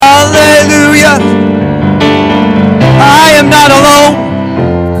not alone.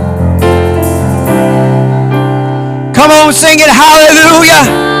 Come on, sing it,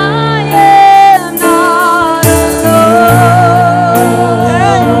 hallelujah.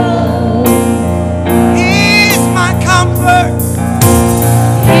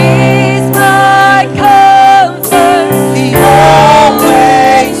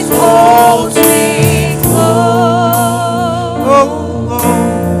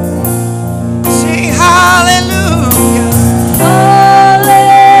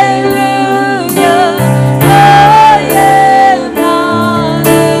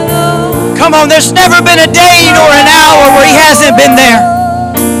 There's never been a day nor an hour where He hasn't been there.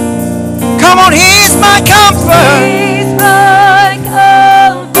 Come on, He's my comfort. He's my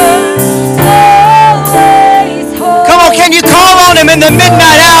comfort. Come on, can you call on Him in the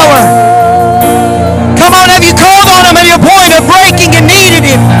midnight hour? Come on, have you called on Him at your point of breaking and needed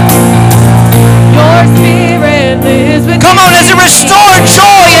Him? Your spirit lives within. Come on, has it restored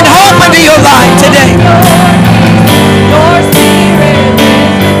joy and hope into your life today? Your spirit lives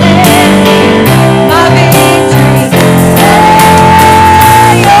within.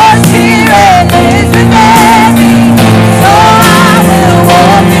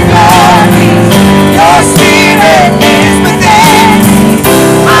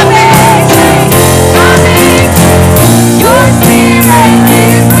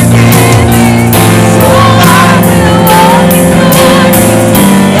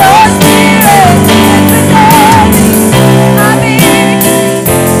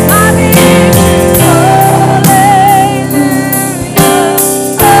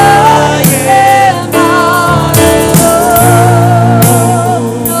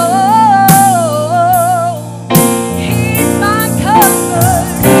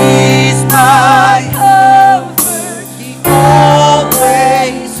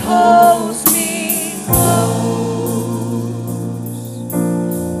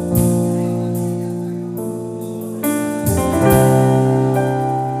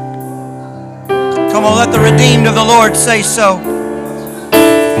 Of the Lord say so.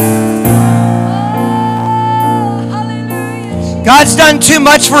 God's done too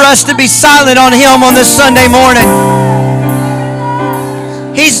much for us to be silent on Him on this Sunday morning.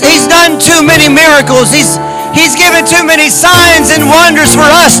 He's done too many miracles. He's given too many signs and wonders for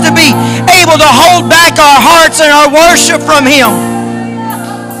us to be able to hold back our hearts and our worship from Him.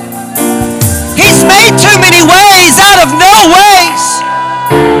 He's made too many ways out of no ways.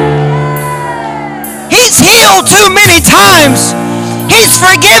 He's healed too many times. He's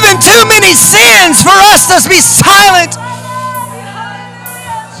forgiven too many sins for us to be silent.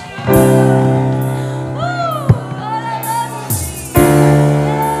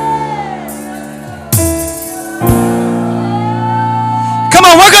 Come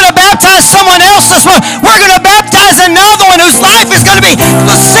on, we're going to baptize someone else this morning. We're going to baptize another one whose life is going to be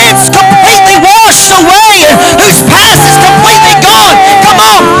the sins completely washed away and whose past is completely gone. Come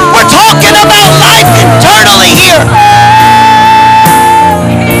on, we're talking about life eternally here.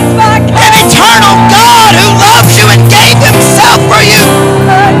 An eternal God who loves you and gave Himself for you.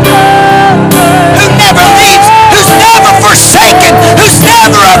 Who never leaves, who's never forsaken, who's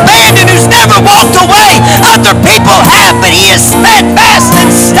never abandoned, who's never walked away. Other people have, but He is steadfast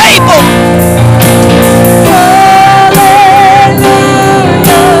and stable.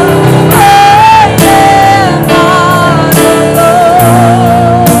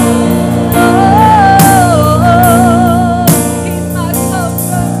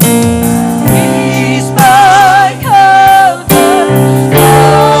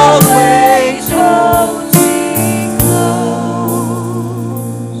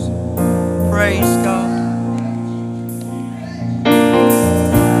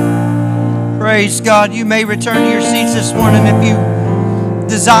 Praise God. You may return to your seats this morning if you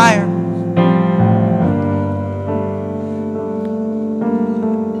desire.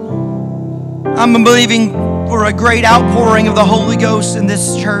 I'm believing for a great outpouring of the Holy Ghost in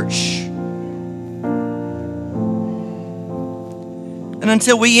this church. And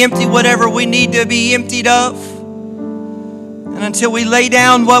until we empty whatever we need to be emptied of, and until we lay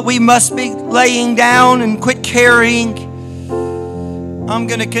down what we must be laying down and quit carrying, I'm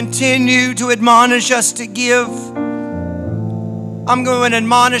going to continue to admonish us to give. I'm going to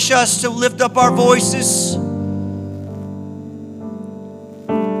admonish us to lift up our voices.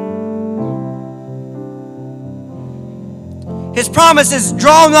 His promise is,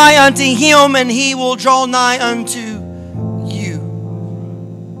 draw nigh unto Him and He will draw nigh unto you.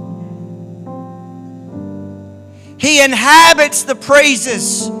 He inhabits the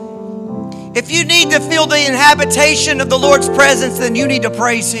praises. If you need to feel the inhabitation of the Lord's presence, then you need to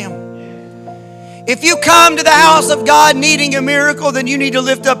praise Him. If you come to the house of God needing a miracle, then you need to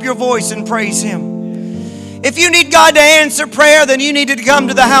lift up your voice and praise Him. If you need God to answer prayer, then you need to come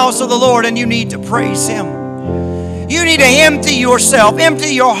to the house of the Lord and you need to praise Him. You need to empty yourself,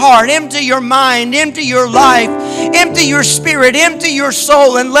 empty your heart, empty your mind, empty your life, empty your spirit, empty your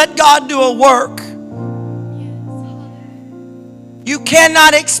soul, and let God do a work. You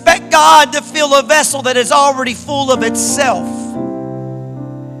cannot expect God to fill a vessel that is already full of itself.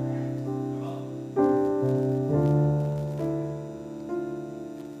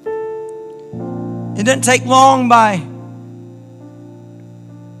 It didn't take long by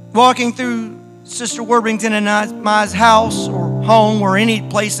walking through Sister Worthington and my house or home or any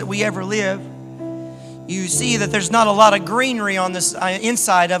place that we ever live. You see that there's not a lot of greenery on this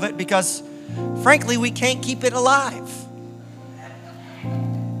inside of it because, frankly, we can't keep it alive.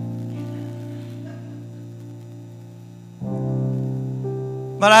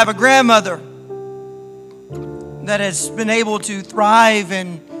 But I have a grandmother that has been able to thrive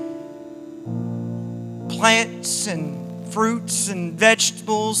in plants and fruits and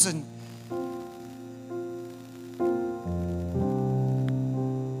vegetables, and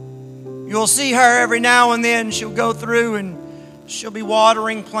you'll see her every now and then. She'll go through and she'll be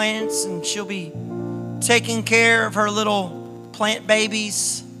watering plants and she'll be taking care of her little plant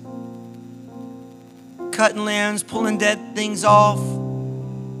babies, cutting limbs, pulling dead things off.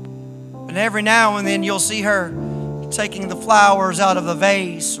 And every now and then you'll see her taking the flowers out of the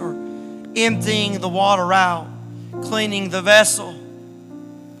vase or emptying the water out, cleaning the vessel,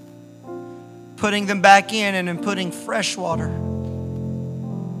 putting them back in, and then putting fresh water.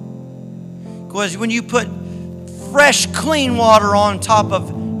 Because when you put fresh, clean water on top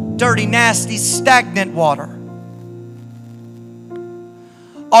of dirty, nasty, stagnant water,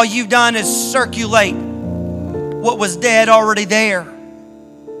 all you've done is circulate what was dead already there.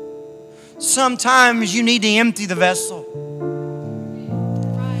 Sometimes you need to empty the vessel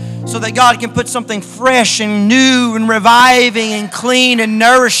so that God can put something fresh and new and reviving and clean and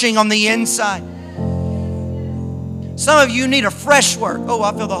nourishing on the inside. Some of you need a fresh work. Oh,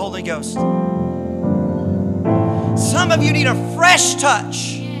 I feel the Holy Ghost. Some of you need a fresh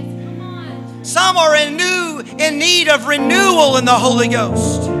touch. Some are in need of renewal in the Holy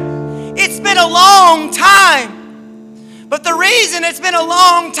Ghost. It's been a long time. But the reason it's been a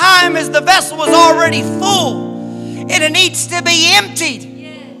long time is the vessel was already full and it needs to be emptied.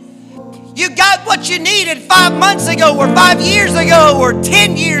 You got what you needed 5 months ago or 5 years ago or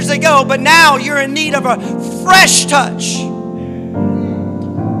 10 years ago, but now you're in need of a fresh touch.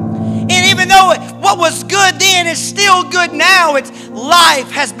 And even though what was good then is still good now, life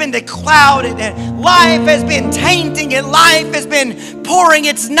has been clouded and life has been tainting and life has been pouring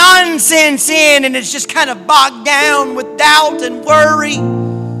its nonsense in, and it's just kind of bogged down with doubt and worry,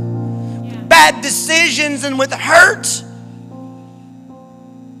 with bad decisions and with hurt.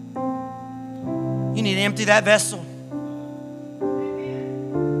 You need to empty that vessel.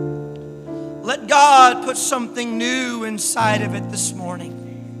 Let God put something new inside of it this morning.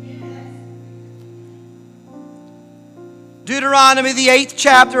 Deuteronomy, the 8th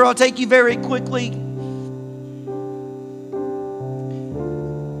chapter. I'll take you very quickly.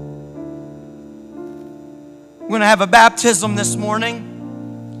 We're going to have a baptism this morning.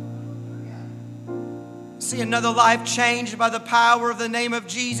 See another life changed by the power of the name of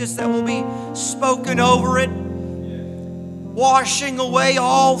Jesus that will be spoken over it, washing away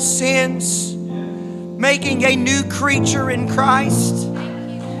all sins, making a new creature in Christ,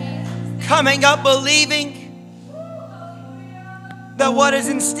 coming up believing that what is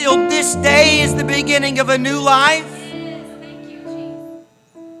instilled this day is the beginning of a new life.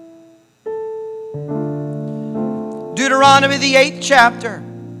 Deuteronomy, the 8th chapter,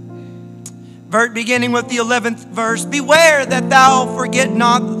 beginning with the 11th verse. Beware that thou forget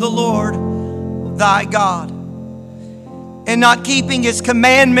not the Lord thy God, and not keeping his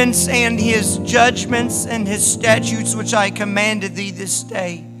commandments and his judgments and his statutes which I commanded thee this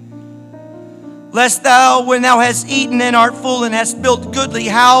day. Lest thou, when thou hast eaten and art full, and hast built goodly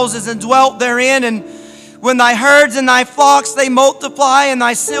houses and dwelt therein, and when thy herds and thy flocks they multiply, and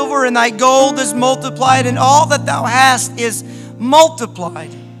thy silver and thy gold is multiplied, and all that thou hast is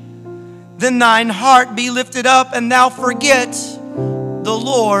multiplied, then thine heart be lifted up, and thou forget the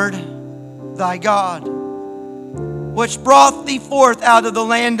Lord thy God, which brought thee forth out of the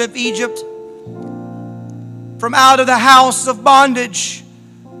land of Egypt, from out of the house of bondage.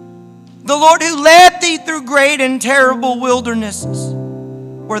 The Lord who led thee through great and terrible wildernesses,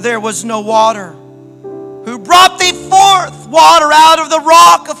 where there was no water, who brought thee forth water out of the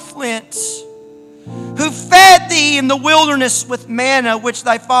rock of flint, who fed thee in the wilderness with manna which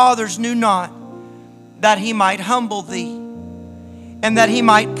thy fathers knew not, that he might humble thee, and that he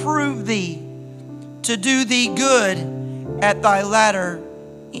might prove thee, to do thee good at thy latter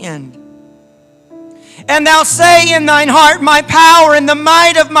end. And thou say in thine heart, my power and the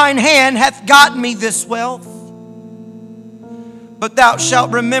might of mine hand hath gotten me this wealth. But thou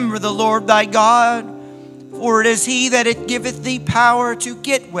shalt remember the Lord thy God, for it is he that it giveth thee power to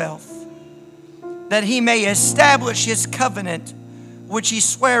get wealth, that he may establish his covenant, which he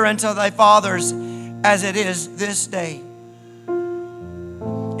sware unto thy fathers, as it is this day.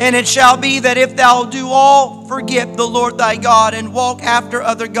 And it shall be that if thou do all forget the Lord thy God, and walk after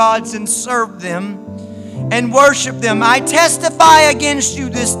other gods, and serve them, and worship them, I testify against you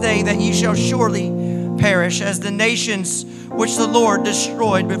this day that ye shall surely perish as the nations which the Lord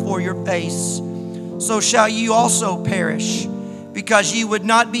destroyed before your face. So shall ye also perish, because ye would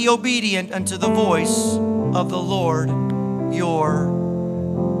not be obedient unto the voice of the Lord your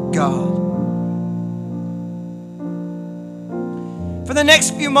God. For the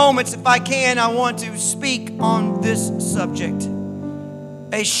next few moments, if I can, I want to speak on this subject.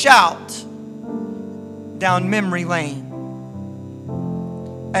 A shout down memory lane.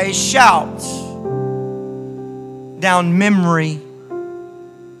 A shout down memory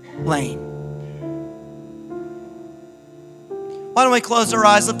lane. Why don't we close our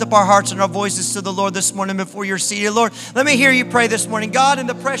eyes, lift up our hearts and our voices to the Lord this morning before you're seated. Lord, let me hear you pray this morning. God, in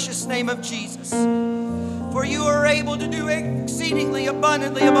the precious name of Jesus, for you are able to do exceedingly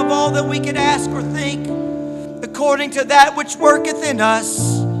abundantly above all that we could ask or think, according to that which worketh in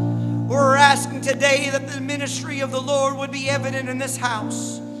us. We're asking today that the ministry of the Lord would be evident in this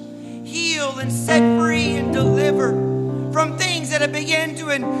house. Heal and set free and deliver from things that have begun to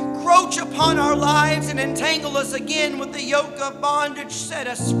encroach upon our lives and entangle us again with the yoke of bondage. Set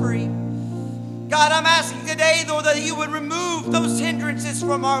us free. God, I'm asking today, Lord, that you would remove those hindrances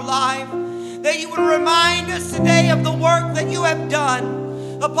from our life, that you would remind us today of the work that you have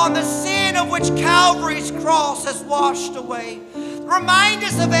done upon the sin of which Calvary's cross has washed away. Remind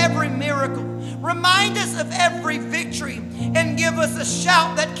us of every miracle. Remind us of every victory, and give us a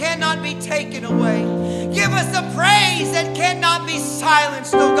shout that cannot be taken away. Give us a praise that cannot be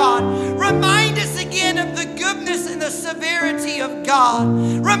silenced, oh God. Remind us again of the goodness and the severity of God.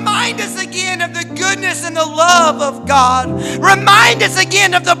 Remind us again of the goodness and the love of God. Remind us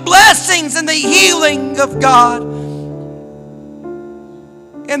again of the blessings and the healing of God.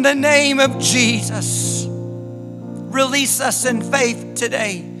 In the name of Jesus, release us in faith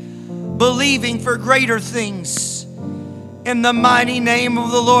today, believing for greater things. In the mighty name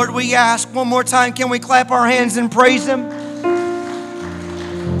of the Lord, we ask. One more time, can we clap our hands and praise Him?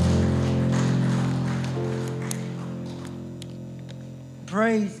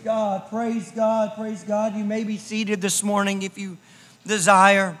 Praise God, praise God, praise God. You may be seated this morning if you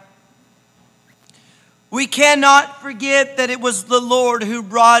desire. We cannot forget that it was the Lord who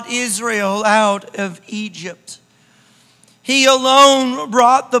brought Israel out of Egypt. He alone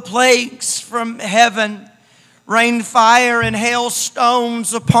brought the plagues from heaven, rained fire and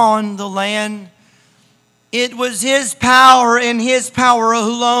hailstones upon the land. It was His power and His power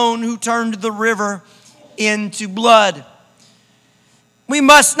alone who turned the river into blood. We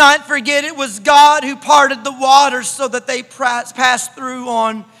must not forget it was God who parted the waters so that they passed through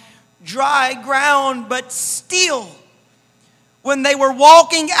on dry ground, but still, when they were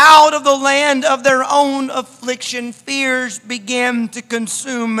walking out of the land of their own affliction, fears began to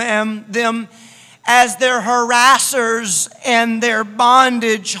consume them as their harassers and their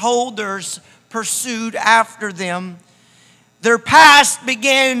bondage holders pursued after them. Their past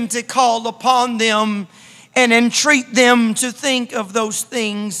began to call upon them and entreat them to think of those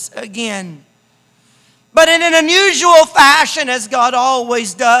things again. But in an unusual fashion, as God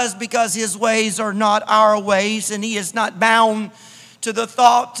always does, because His ways are not our ways and He is not bound to the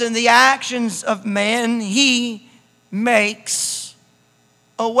thoughts and the actions of man, He makes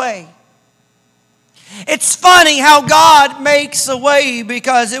a way. It's funny how God makes a way,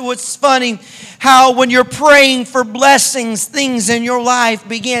 because it was funny how when you're praying for blessings, things in your life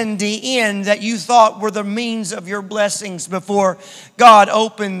begin to end that you thought were the means of your blessings before God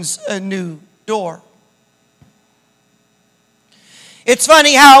opens a new door. It's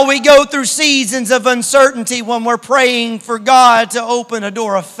funny how we go through seasons of uncertainty when we're praying for God to open a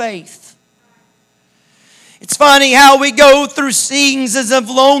door of faith. It's funny how we go through seasons of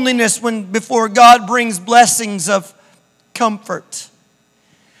loneliness before God brings blessings of comfort.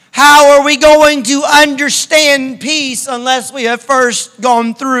 How are we going to understand peace unless we have first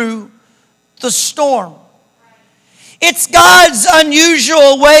gone through the storm? It's God's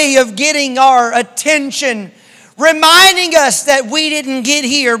unusual way of getting our attention reminding us that we didn't get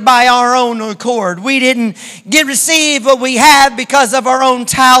here by our own accord. We didn't receive what we have because of our own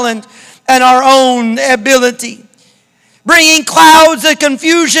talent and our own ability. Bringing clouds of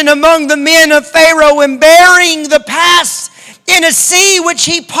confusion among the men of Pharaoh and burying the past in a sea which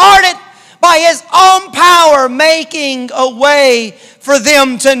he parted by his own power, making a way for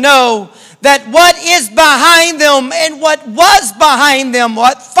them to know that what is behind them and what was behind them,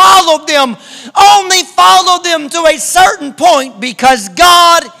 what followed them, only followed them to a certain point, because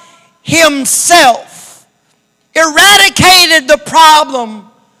God himself eradicated the problem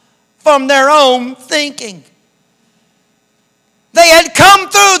from their own thinking. They had come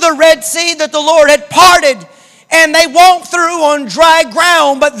through the Red Sea that the Lord had parted, and they walked through on dry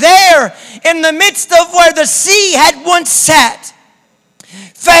ground. But there, in the midst of where the sea had once sat,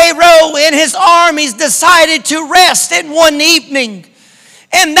 Pharaoh and his armies decided to rest in one evening.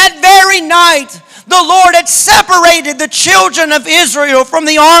 And that very night, the Lord had separated the children of Israel from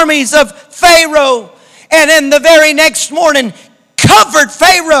the armies of Pharaoh. And in the very next morning, covered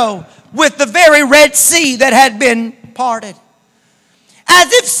Pharaoh with the very Red Sea that had been parted.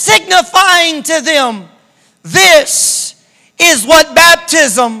 As if signifying to them, this is what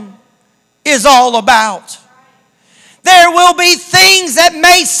baptism is all about. There will be things that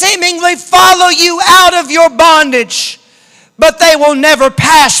may seemingly follow you out of your bondage, but they will never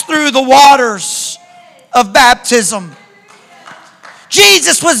pass through the waters of baptism.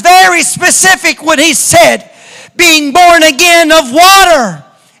 Jesus was very specific when he said, being born again of water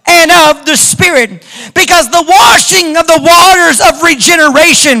and of the Spirit. Because the washing of the waters of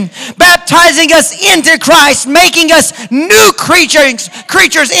regeneration, baptizing us into Christ, making us new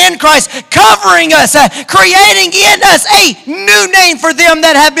creatures in Christ, covering us, creating in us a new name for them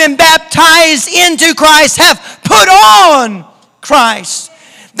that have been baptized into Christ, have put on Christ.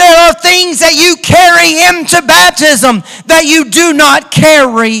 There are things that you carry into baptism that you do not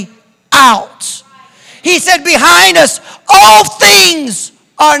carry out. He said, behind us, all things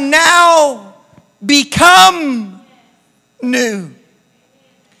are now become new.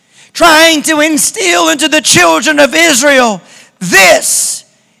 Trying to instill into the children of Israel, this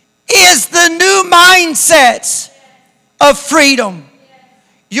is the new mindset of freedom.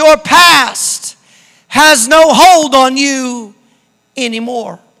 Your past has no hold on you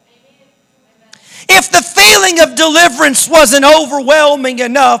anymore. If the feeling of deliverance wasn't overwhelming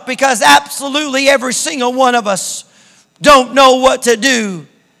enough, because absolutely every single one of us don't know what to do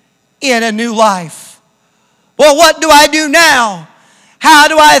in a new life. Well, what do I do now? How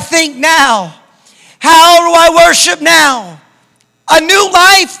do I think now? How do I worship now? A new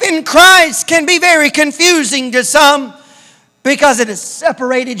life in Christ can be very confusing to some because it has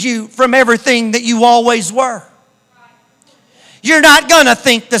separated you from everything that you always were. You're not going to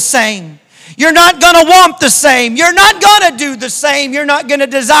think the same. You're not going to want the same. You're not going to do the same. You're not going to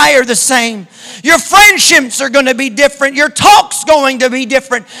desire the same. Your friendships are going to be different. Your talk's going to be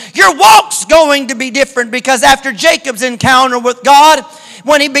different. Your walk's going to be different, because after Jacob's encounter with God,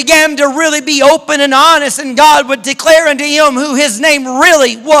 when he began to really be open and honest, and God would declare unto him who his name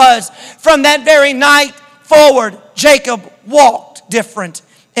really was, from that very night forward, Jacob walked different,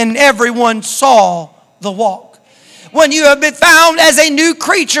 and everyone saw the walk. When you have been found as a new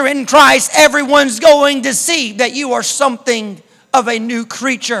creature in Christ, everyone's going to see that you are something of a new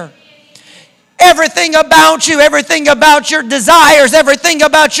creature. Everything about you, everything about your desires, everything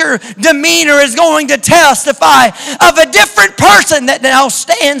about your demeanor is going to testify of a different person that now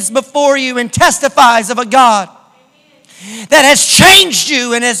stands before you and testifies of a God that has changed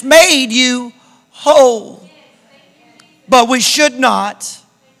you and has made you whole. But we should not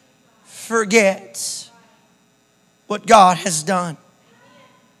forget what God has done.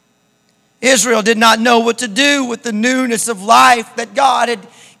 Israel did not know what to do with the newness of life that God had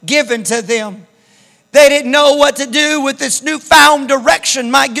given to them. They didn't know what to do with this newfound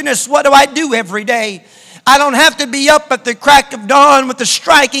direction. My goodness, what do I do every day? I don't have to be up at the crack of dawn with the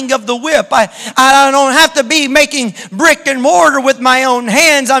striking of the whip. I don't have to be making brick and mortar with my own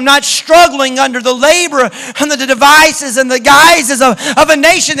hands. I'm not struggling under the labor, under the devices and the guises of a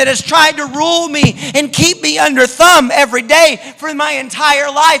nation that has tried to rule me and keep me under thumb every day for my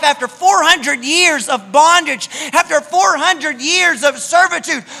entire life. After 400 years of bondage, after 400 years of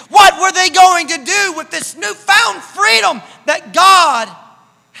servitude, what were they going to do with this newfound freedom that God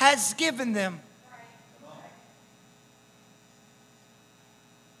has given them?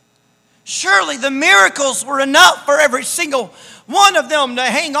 Surely the miracles were enough for every single one of them to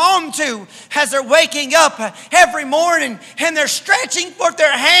hang on to as they're waking up every morning and they're stretching forth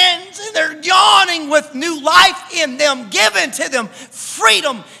their hands and they're yawning with new life in them, given to them,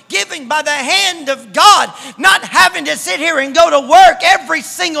 freedom given by the hand of God, not having to sit here and go to work every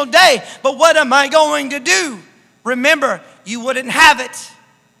single day. But what am I going to do? Remember, you wouldn't have it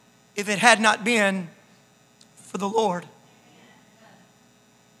if it had not been for the Lord.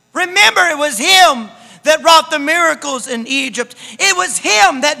 Remember, it was Him that wrought the miracles in Egypt. It was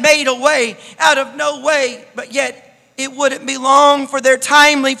Him that made a way out of no way. But yet, it wouldn't be long for their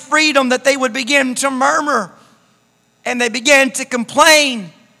timely freedom that they would begin to murmur. And they began to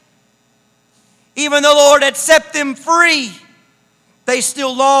complain. Even though the Lord had set them free, they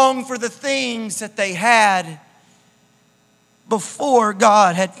still longed for the things that they had before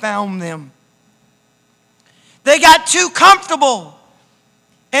God had found them. They got too comfortable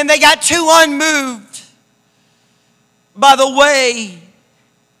and they got too unmoved by the way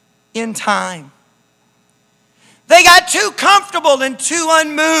in time. They got too comfortable and too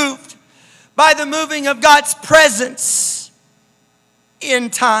unmoved by the moving of God's presence in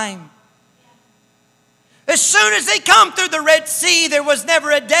time. As soon as they come through the Red Sea, there was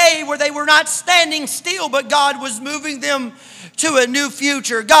never a day where they were not standing still, but God was moving them to a new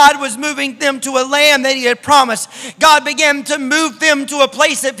future. God was moving them to a land that He had promised. God began to move them to a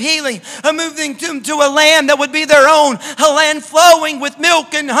place of healing, moving them to a land that would be their own, a land flowing with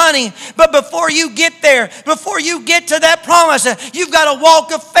milk and honey. But before you get there, before you get to that promise, you've got a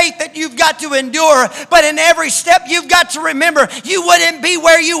walk of faith that you've got to endure. But in every step, you've got to remember, you wouldn't be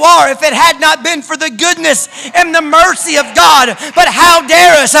where you are if it had not been for the goodness and the mercy of God. But how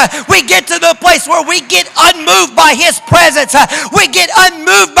dare us, we get to the place where we get unmoved by His presence. We get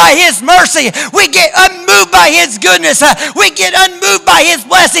unmoved by His mercy. We get unmoved by His goodness. We get unmoved by His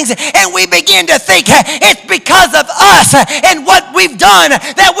blessings. And we begin to think it's because of us and what we've done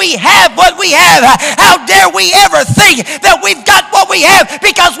that we have what we have. How dare we ever think that we've got what we have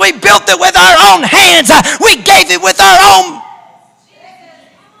because we built it with our own hands. We gave it with our own.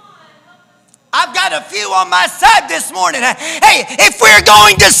 I've got a few on my side this morning. Hey, if we're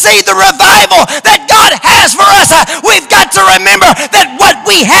going to see the revival that God has for us, we've got to remember that what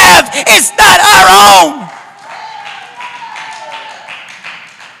we have is not our own.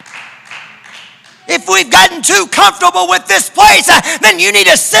 If we've gotten too comfortable with this place, then you need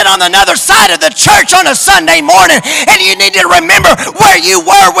to sit on another side of the church on a Sunday morning and you need to remember where you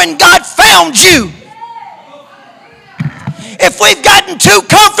were when God found you. If we've gotten too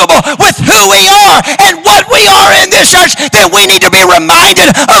comfortable with who we are and what we are in this church, then we need to be reminded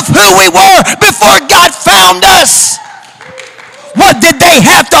of who we were before God found us. What did they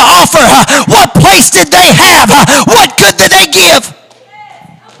have to offer? What place did they have? What good did they give?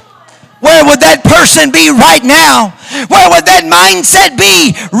 Where would that person be right now? Where would that mindset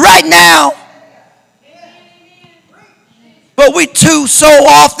be right now? But we too so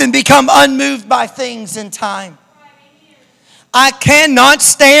often become unmoved by things in time. I cannot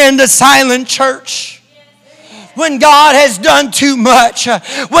stand a silent church. When God has done too much,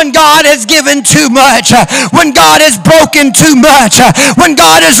 when God has given too much, when God has broken too much, when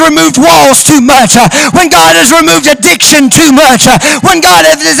God has removed walls too much, when God has removed addiction too much, when God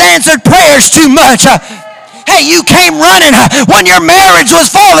has answered prayers too much. Hey, you came running when your marriage was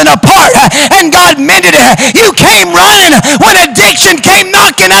falling apart and God mended it. You came running when addiction came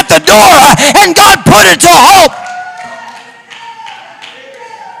knocking at the door and God put it to a halt.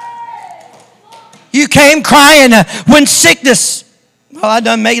 You came crying when sickness, well, I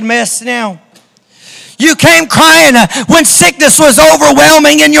done made a mess now. You came crying when sickness was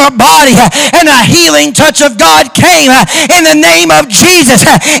overwhelming in your body and a healing touch of God came in the name of Jesus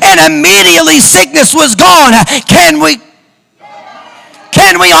and immediately sickness was gone. Can we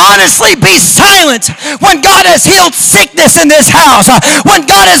honestly be silent when God has healed sickness in this house? When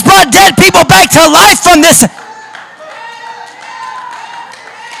God has brought dead people back to life from this?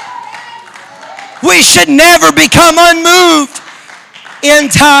 We should never become unmoved in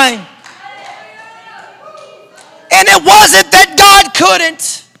time. And it wasn't that God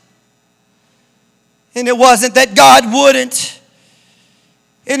couldn't. And it wasn't that God wouldn't.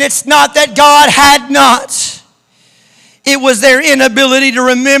 And it's not that God had not. It was their inability to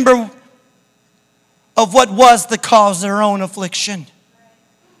remember of what was the cause of their own affliction.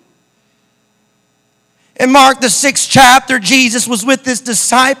 In Mark the 6th chapter, Jesus was with His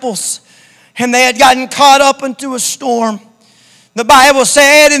disciples. And they had gotten caught up into a storm. The Bible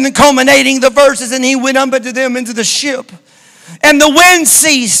said in the culminating the verses, and He went up unto them into the ship. And the wind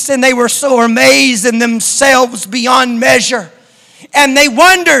ceased, and they were so amazed in themselves beyond measure. And they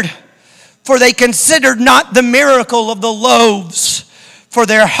wondered For they considered not the miracle of the loaves, for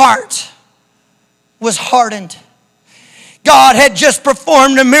their heart was hardened. God had just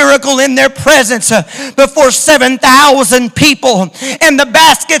performed a miracle in their presence before 7,000 people. And the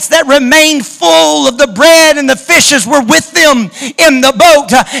baskets that remained full of the bread and the fishes were with them in the boat.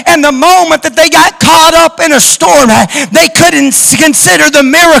 And the moment that they got caught up in a storm, they couldn't consider the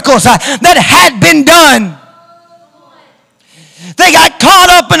miracles that had been done. They got caught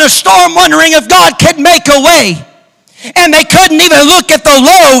up in a storm wondering if God could make a way. And they couldn't even look at the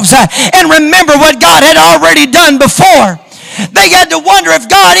loaves and remember what God had already done before. They had to wonder if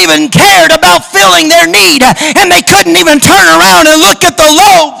God even cared about filling their need. And they couldn't even turn around and look at the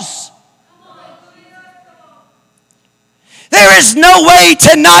loaves. There is no way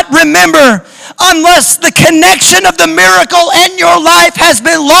to not remember unless the connection of the miracle in your life has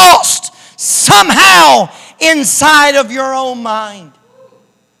been lost somehow inside of your own mind.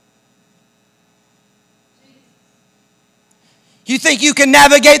 You think you can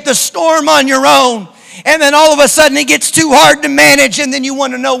navigate the storm on your own, and then all of a sudden it gets too hard to manage, and then you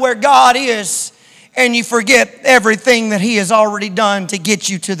want to know where God is, and you forget everything that He has already done to get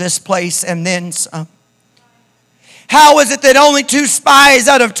you to this place and then some. How is it that only 2 spies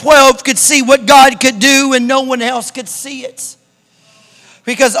out of 12 could see what God could do and no one else could see it?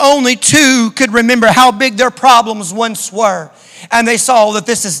 Because only 2 could remember how big their problems once were. And they saw that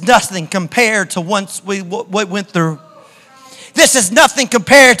this is nothing compared to what we went through. This is nothing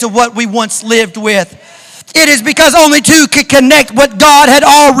compared to what we once lived with. It is because only 2 could connect what God had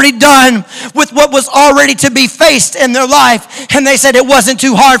already done with what was already to be faced in their life. And they said it wasn't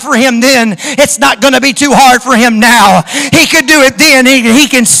too hard for Him then. It's not going to be too hard for Him now. He could do it then. He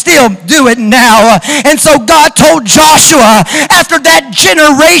can still do it now. And so God told Joshua, after that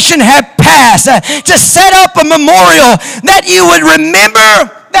generation had passed, to set up a memorial that you would remember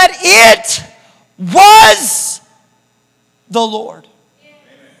that it was the Lord.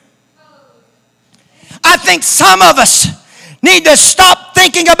 I think some of us need to stop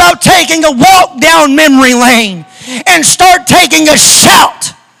thinking about taking a walk down memory lane and start taking a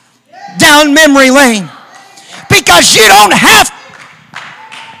shout down memory lane. Because you don't have,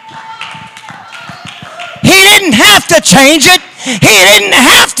 He didn't have to change it. He didn't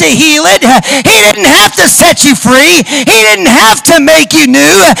have to heal it. He didn't have to set you free. He didn't have to make you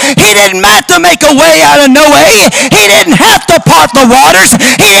new. He didn't have to make a way out of no way. He didn't have to part the waters.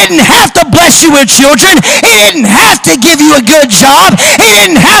 He didn't have to bless you with children. He didn't have to give you a good job. He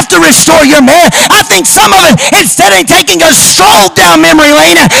didn't have to restore your marriage. I think some of it, instead of taking a stroll down memory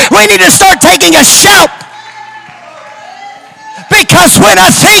lane, we need to start taking a shout. Because when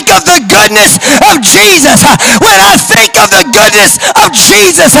I think of the goodness of Jesus, when I think of the goodness of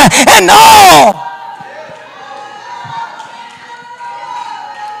Jesus and all.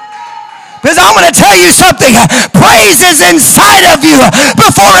 Because I'm going to tell you something. Praise is inside of you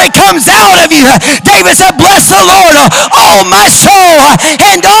before it comes out of you. David said, bless the Lord, all my soul,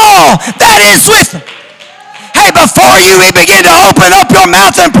 and all that is with me. Hey, before you even begin to open up your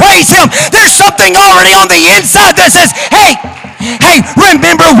mouth and praise Him, there's something already on the inside that says, hey,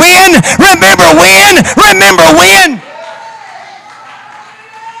 remember when, remember when, remember when.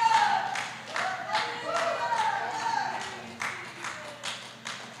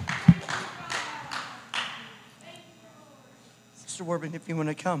 Mr. Worben, if you want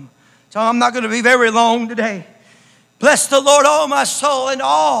to come. So I'm not going to be very long today. Bless the Lord, all my soul, and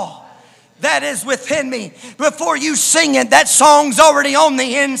all that is within me. Before you sing it, that song's already on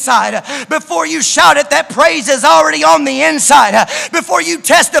the inside. Before you shout it, that praise is already on the inside. Before you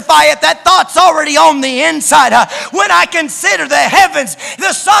testify it, that thought's already on the inside. When I consider the heavens,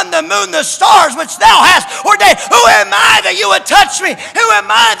 the sun, the moon, the stars, which thou hast ordained, who am I that you would touch me? Who am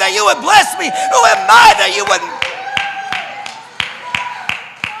I that you would bless me? Who am I that you would...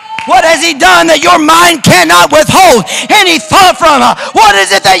 What has He done that your mind cannot withhold any thought from? What is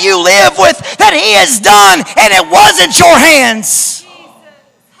it that you live with that He has done and it wasn't your hands?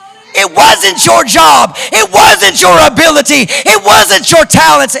 It wasn't your job. It wasn't your ability. It wasn't your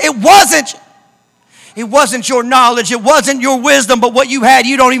talents. It wasn't your knowledge. It wasn't your wisdom. But what you had,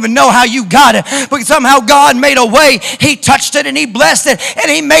 you don't even know how you got it. But somehow God made a way. He touched it and He blessed it and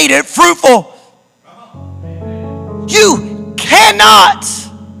He made it fruitful. You cannot...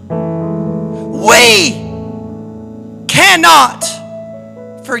 We cannot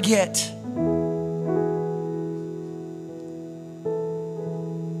forget.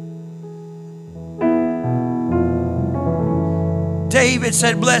 David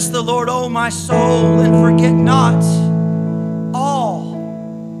said, bless the Lord, O my soul, and forget not all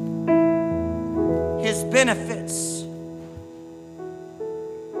His benefits.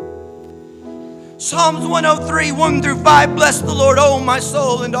 Psalms 103, 1 through 5. Bless the Lord, O my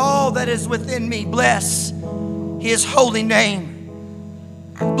soul, and all that is within me. Bless His holy name.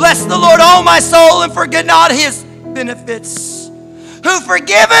 Bless the Lord, O my soul, and forget not His benefits, who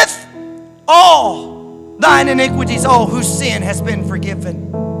forgiveth all thine iniquities, all whose sin has been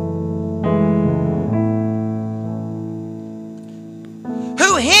forgiven.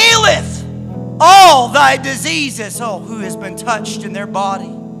 Who healeth all thy diseases, oh, who has been touched in their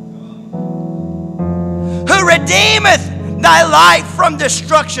body. Who redeemeth thy life from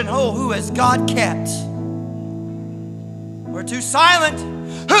destruction, oh, who has God kept. We're too silent.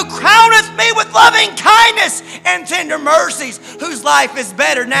 Who crowneth me with loving kindness and tender mercies, whose life is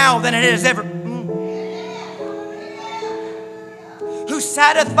better now than it has ever. Who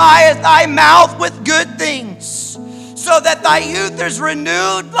satisfieth thy mouth with good things, so that thy youth is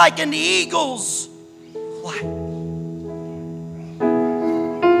renewed like an eagle's flight.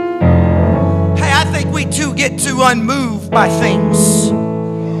 Hey, I think we too get too unmoved by things.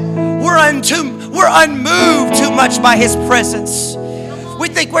 We're unmoved too much by His presence. We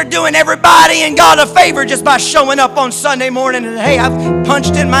think we're doing everybody and God a favor just by showing up on Sunday morning and, hey, I've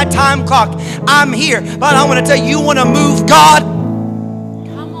punched in my time clock. I'm here. But I want to tell you, you want to move God?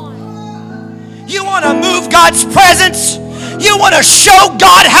 Come on. You want to move God's presence? You want to show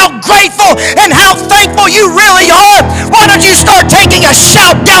God how grateful and how thankful you really are? Why don't you start taking a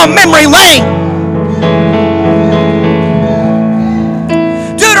shout down memory lane?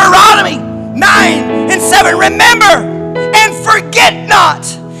 Deuteronomy 9:7. Remember and forget not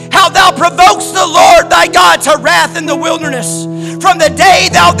how thou provokest the Lord thy God to wrath in the wilderness, from the day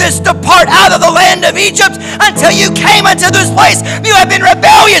thou didst depart out of the land of Egypt until you came unto this place. You have been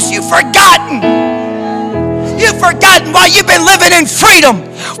rebellious. You've forgotten. You've forgotten why you've been living in freedom,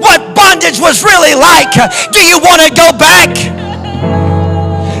 what bondage was really like. Do you want to go back?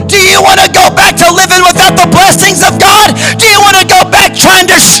 Do you want to go back to living without the blessings of God? Do you want to go back trying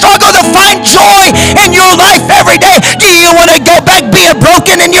to struggle to find joy in your life every day? Do you want to go back being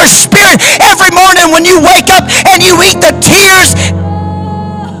broken in your spirit every morning when you wake up and you eat the tears?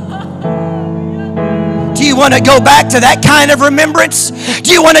 Do you want to go back to that kind of remembrance?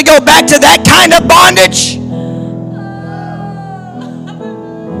 Do you want to go back to that kind of bondage?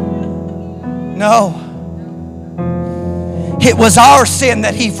 No. It was our sin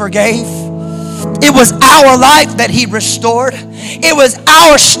that He forgave. It was our life that He restored. It was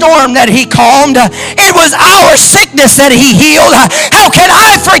our storm that He calmed. It was our sickness that He healed. How can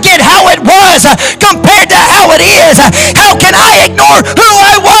I forget how it was compared to how it is? How can I ignore who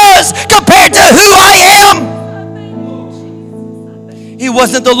I was compared to who I am? It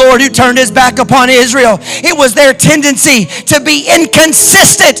wasn't the Lord who turned His back upon Israel. It was their tendency to be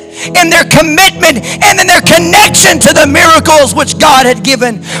inconsistent in their commitment and in their connection to the miracles which God had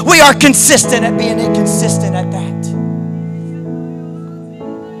given. We are consistent at being inconsistent at that.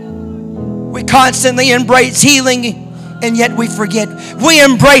 We constantly embrace healing, and yet we forget. We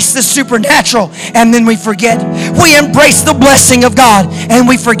embrace the supernatural, and then we forget. We embrace the blessing of God, and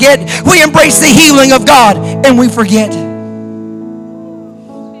we forget. We embrace the healing of God, and we forget.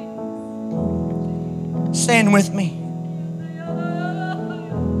 Stand with me.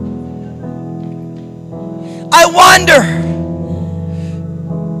 I wonder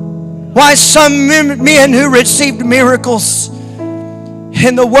why some men who received miracles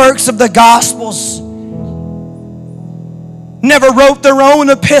in the works of the Gospels never wrote their own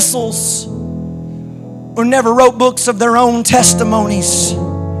epistles or never wrote books of their own testimonies.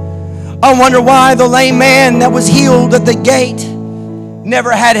 I wonder why the lame man that was healed at the gate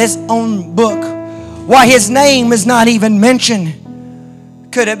never had his own book. Why his name is not even mentioned.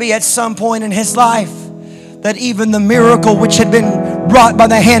 Could it be at some point in his life that even the miracle which had been wrought by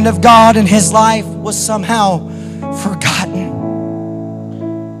the hand of God in his life was somehow forgotten?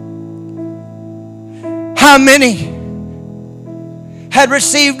 How many had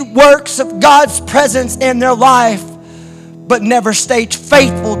received works of God's presence in their life but never stayed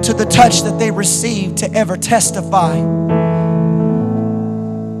faithful to the touch that they received to ever testify?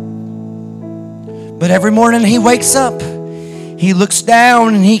 But every morning he wakes up, he looks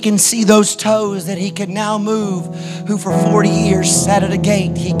down and he can see those toes that he can now move, who for 40 years sat at a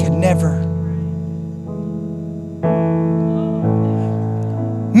gate he could never.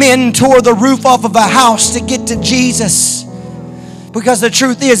 Men tore the roof off of a house to get to Jesus, because the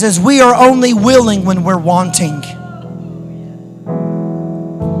truth is we are only willing when we're wanting.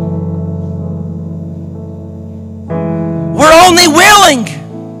 We're only willing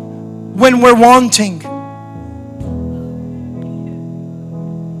when we're wanting.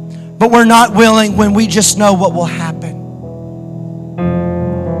 But we're not willing when we just know what will happen.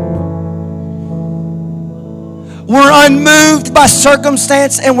 We're unmoved by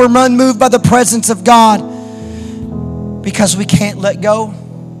circumstance, and we're unmoved by the presence of God because we can't let go.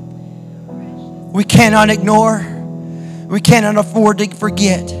 We cannot ignore. We cannot afford to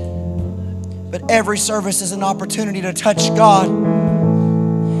forget. But every service is an opportunity to touch God.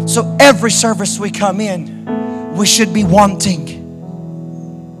 So every service we come in, we should be wanting.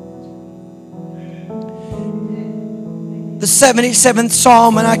 The 77th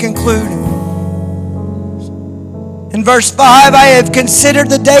Psalm, and I conclude. In verse 5, I have considered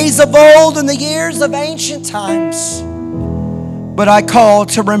the days of old and the years of ancient times, but I call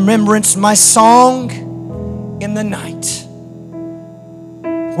to remembrance my song in the night,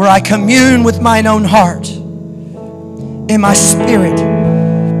 where I commune with mine own heart, in my spirit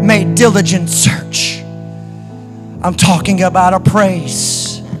made diligent search. I'm talking about a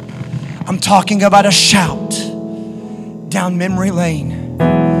praise. I'm talking about a shout down memory lane.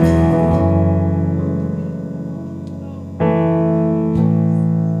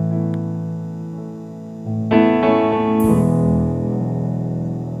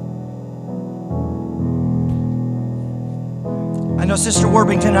 I know Sister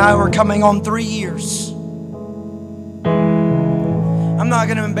Worthington and I were coming on 3 years. I'm not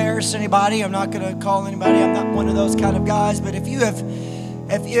going to embarrass anybody. I'm not going to call anybody. I'm not one of those kind of guys. But if you have,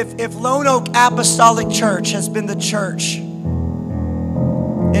 if Lone Oak Apostolic Church has been the church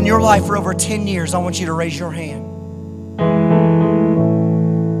in your life for over 10 years, I want you to raise your hand.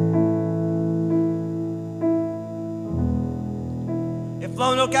 If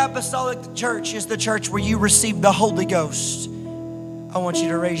Lone Oak Apostolic Church is the church where you received the Holy Ghost, I want you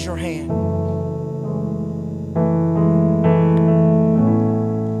to raise your hand.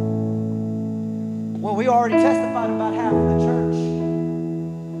 Well, we already testified about half of the church.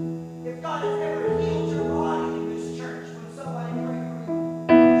 If God has ever healed your body in this church, when somebody prayed for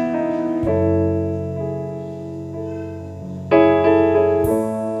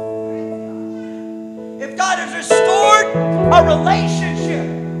you. If God has restored a relationship,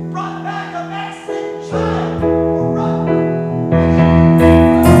 brought back a backslidden child, or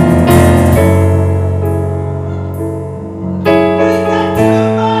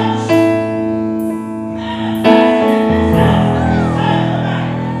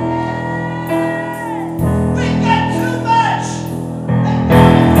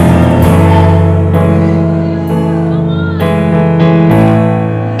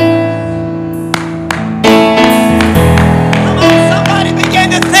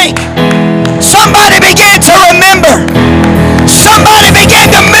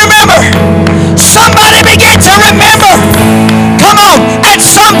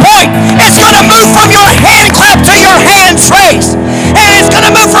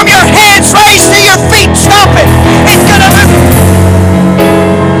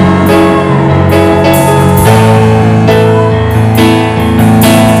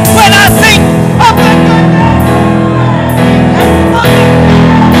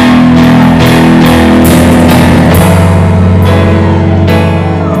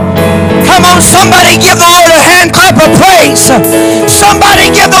somebody give the Lord a hand clap of praise. Somebody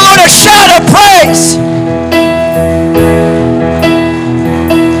give the Lord a shout of praise.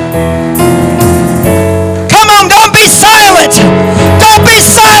 Come on, don't be silent. Don't be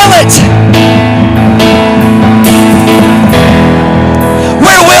silent.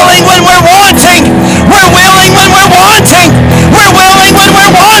 We're willing when we're wanting. We're willing when we're wanting. We're willing when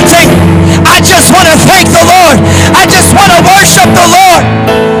we're wanting. I just want to thank the Lord. I just want to worship the Lord.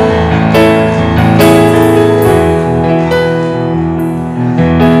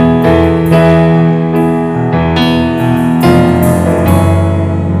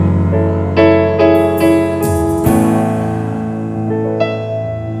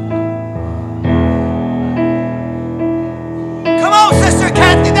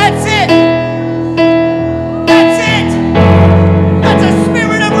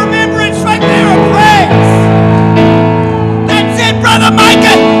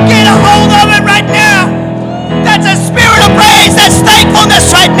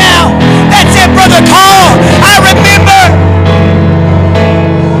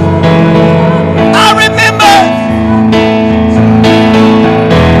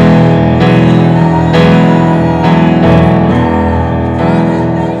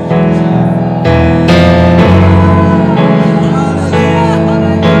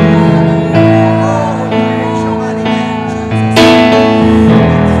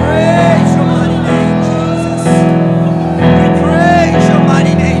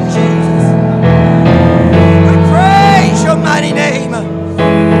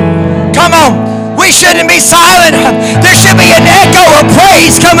 Shouldn't be silent. There should be an echo of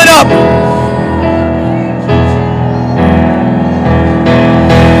praise coming up.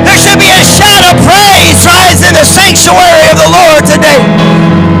 sanctuary of the Lord today.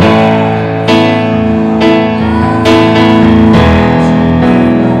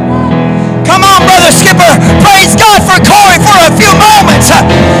 Come on, Brother Skipper. Praise God for Corey for a few moments.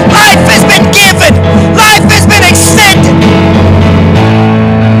 Life has been given. Life has been extended.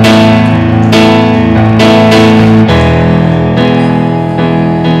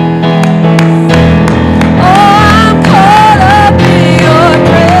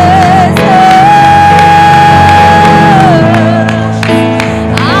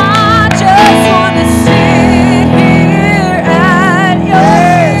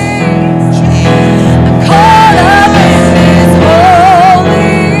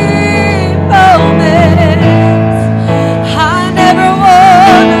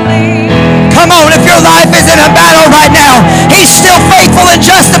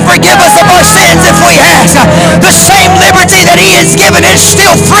 Forgive us of our sins if we ask. The same liberty that he has given is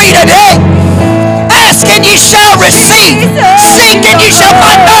still free today. Ask and ye shall receive. Seek and ye shall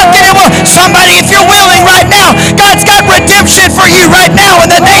find. Knock and it will. Somebody, if you're willing right now, God's got redemption for you right now in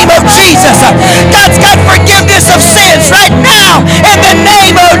the name of Jesus. God's got forgiveness of sins right now in the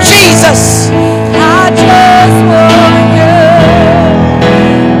name of